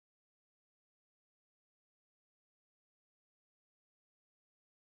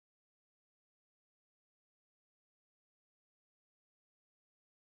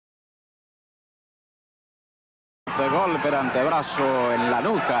De golpe de antebrazo en la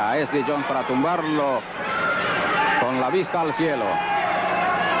nuca a SD Jones para tumbarlo con la vista al cielo.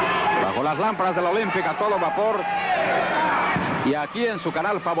 Bajo las lámparas de la Olímpica, todo vapor. Y aquí en su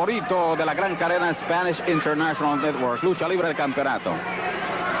canal favorito de la gran cadena Spanish International Network, lucha libre del campeonato.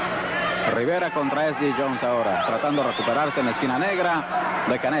 Rivera contra SD Jones ahora, tratando de recuperarse en la esquina negra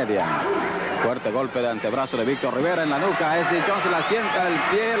de Canadian. Fuerte golpe de antebrazo de Víctor Rivera en la nuca. SD Jones la sienta el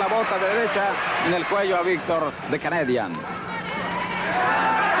pie, la bota de derecha en el cuello a Víctor de Canadian.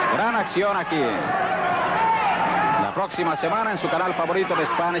 Gran acción aquí. La próxima semana en su canal favorito de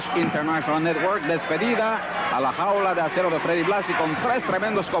Spanish International Network, despedida a la jaula de acero de Freddy Blassie con 3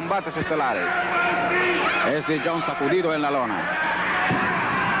 tremendos combates estelares. SD Jones sacudido en la lona.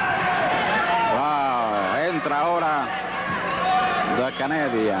 Wow, entra ahora The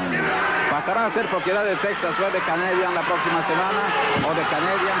Canadian. Pasará a ser propiedad de Texas Red de Canadian la próxima semana, o de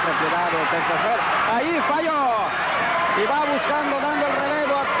Canadian propiedad de Texas Red. Ahí falló y va buscando, dando el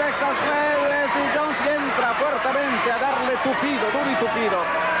relevo a Texas Red. SD Jones entra fuertemente a darle tupido, duro y tupido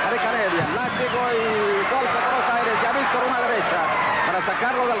a The Canadian. Látigo y golpe por los aires y a Víctor una derecha para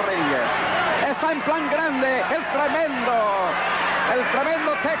sacarlo del ring. Está en plan grande el tremendo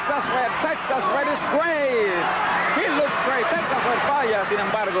Texas Red. Texas Red is great. He looks great. Texas Red falla, sin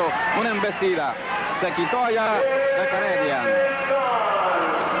embargo, una embestida. Se quitó allá de Canadian.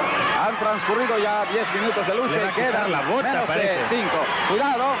 Han transcurrido ya 10 minutos de lucha y quedan la bota, menos parece. de 5.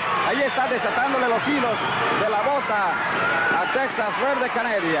 Cuidado, ahí está desatándole los hilos de la bota a Texas Red de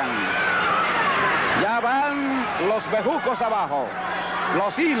Canadian. Ya van los bejucos abajo,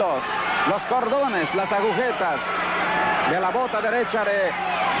 los hilos, los cordones, las agujetas de la bota derecha de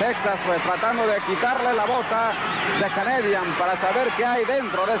Texas Red, tratando de quitarle la bota de Canadian para saber qué hay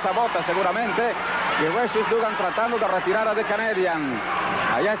dentro de esa bota seguramente. Y Regis Dugan tratando de retirar a The Canadian.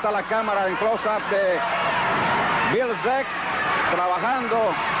 Allá está la cámara en close-up de Bill Zeck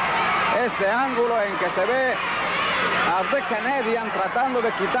trabajando este ángulo en que se ve a The Canadian tratando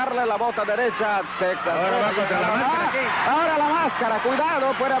de quitarle la bota derecha a Texas Red. Ahora la máscara,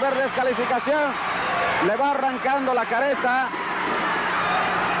 cuidado, puede haber descalificación. Le va arrancando la careta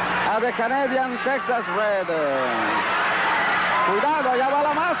a The Canadian Texas Red. Cuidado, ya va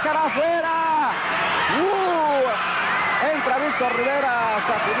la máscara afuera. Entra Víctor Rivera a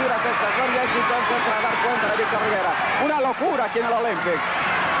sacudir a Texas Red y ahí se entra a dar cuenta de Víctor Rivera. Una locura aquí en el Olympic.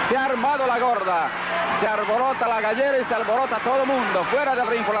 Se ha armado la gorda. Se alborota la gallera y se alborota todo el mundo. Fuera del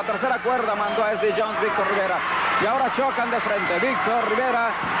ring por la tercera cuerda mandó a SD Jones Víctor Rivera. Y ahora chocan de frente Víctor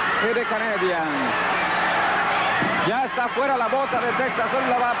Rivera y The Canadian. Ya está fuera la bota de Texas, hoy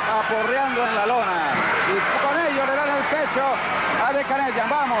la va aporreando en la lona. Y con ello le dan el pecho a The Canadian.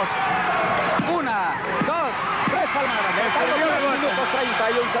 Vamos. 1, 2, 3 palmadas. Faltando 3 minutos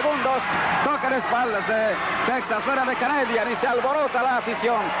 31 segundos. Tocan espaldas de Texas fuera de Canadian y se alborota la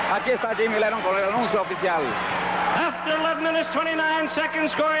afición. Aquí está Jimmy Lennon con el anuncio oficial. After 11 minutes 29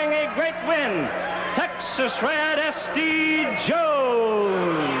 seconds, scoring a great win, Texas Red SD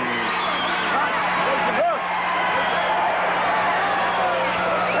Jones.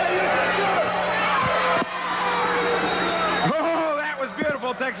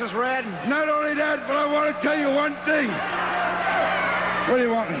 Texas Red. Not only that, but I want to tell you one thing. What do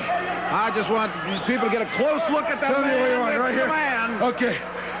you want? I just want people to get a close look at that Tell me what you want, right here. Man. Okay.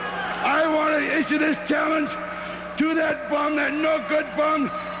 I want to issue this challenge to that bum, that no-good bum,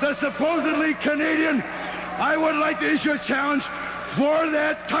 the supposedly Canadian. I would like to issue a challenge for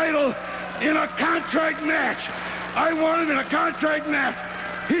that title in a contract match. I want him in a contract match.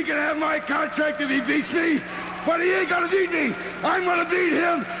 He can have my contract if he beats me. But he ain't gonna beat me. I'm gonna beat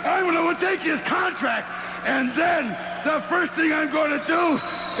him. I'm gonna take his contract. And then the first thing I'm gonna do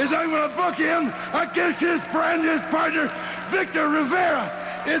is I'm gonna book him against his friend, his partner, Victor Rivera.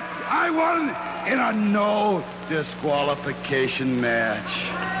 I want him in a no disqualification match.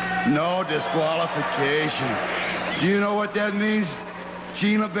 No disqualification. Do you know what that means,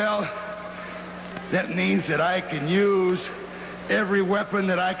 Gina Bell? That means that I can use every weapon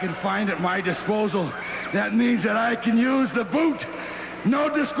that I can find at my disposal. That means that I can use the boot. No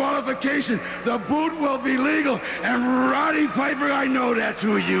disqualification. The boot will be legal. And Roddy Piper, I know that's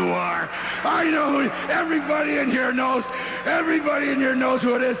who you are. I know who, everybody in here knows. Everybody in here knows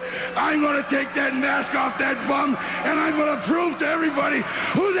who it is. I'm going to take that mask off that bum, and I'm going to prove to everybody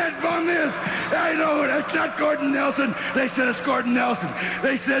who that bum is. I know it. It's not Gordon Nelson. They said it's Gordon Nelson.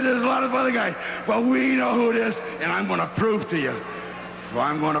 They said there's a lot of other guys. But we know who it is, and I'm going to prove to you. So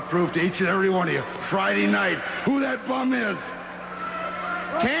I'm going to prove to each and every one of you Friday night who that bum is.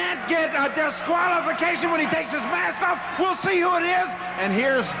 Can't get a disqualification when he takes his mask off. We'll see who it is. And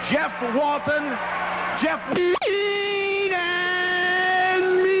here's Jeff Walton. Jeff Mean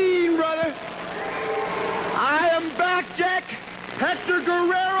and Mean, brother. I am back, Jack. Hector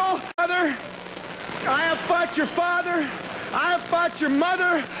Guerrero, brother. I have fought your father. I have fought your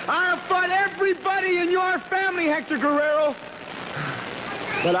mother. I have fought everybody in your family, Hector Guerrero.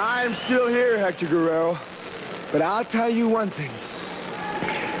 But I am still here, Hector Guerrero. But I'll tell you one thing.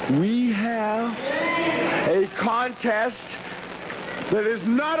 We have a contest that is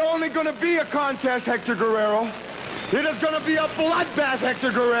not only going to be a contest, Hector Guerrero, it is going to be a bloodbath, Hector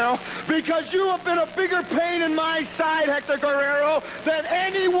Guerrero, because you have been a bigger pain in my side, Hector Guerrero, than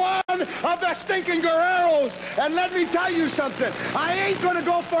any one of the stinking Guerreros. And let me tell you something. I ain't going to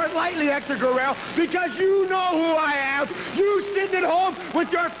go for it lightly, Hector Guerrero, because you know who I am. You sitting at home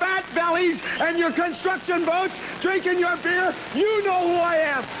with your fat bellies and your construction boats, drinking your beer. You know who I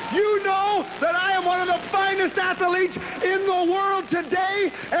am. You know that I am one of the finest athletes in the world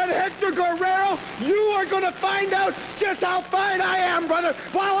today. And Hector Guerrero, you are going to find out just how fine I am, brother,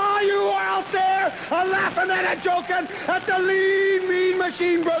 while all you are out there laughing and joking at the lean, mean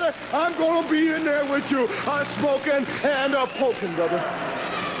machine, brother. I'm going to be in there with you, smoking and poking, brother.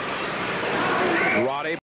 Roddy.